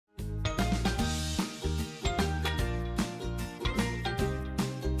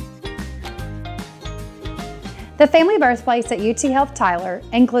The Family Birthplace at UT Health Tyler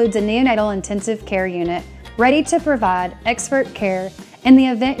includes a neonatal intensive care unit ready to provide expert care in the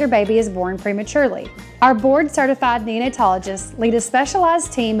event your baby is born prematurely. Our board-certified neonatologists lead a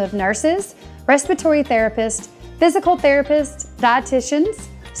specialized team of nurses, respiratory therapists, physical therapists, dietitians,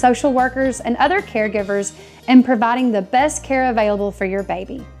 social workers, and other caregivers in providing the best care available for your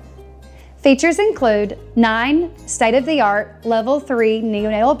baby. Features include 9 state-of-the-art Level 3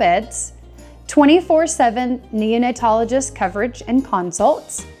 neonatal beds, 24/7 neonatologist coverage and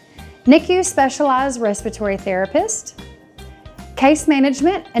consults, NICU specialized respiratory therapist, case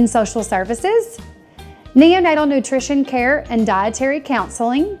management and social services, neonatal nutrition care and dietary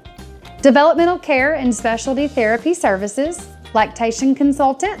counseling, developmental care and specialty therapy services, lactation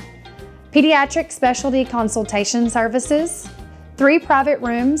consultant, pediatric specialty consultation services, 3 private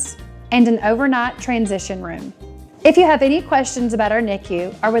rooms, and an overnight transition room. If you have any questions about our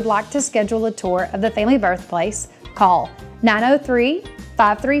NICU or would like to schedule a tour of the Family Birthplace, call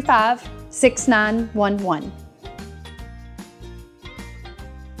 903-535-6911.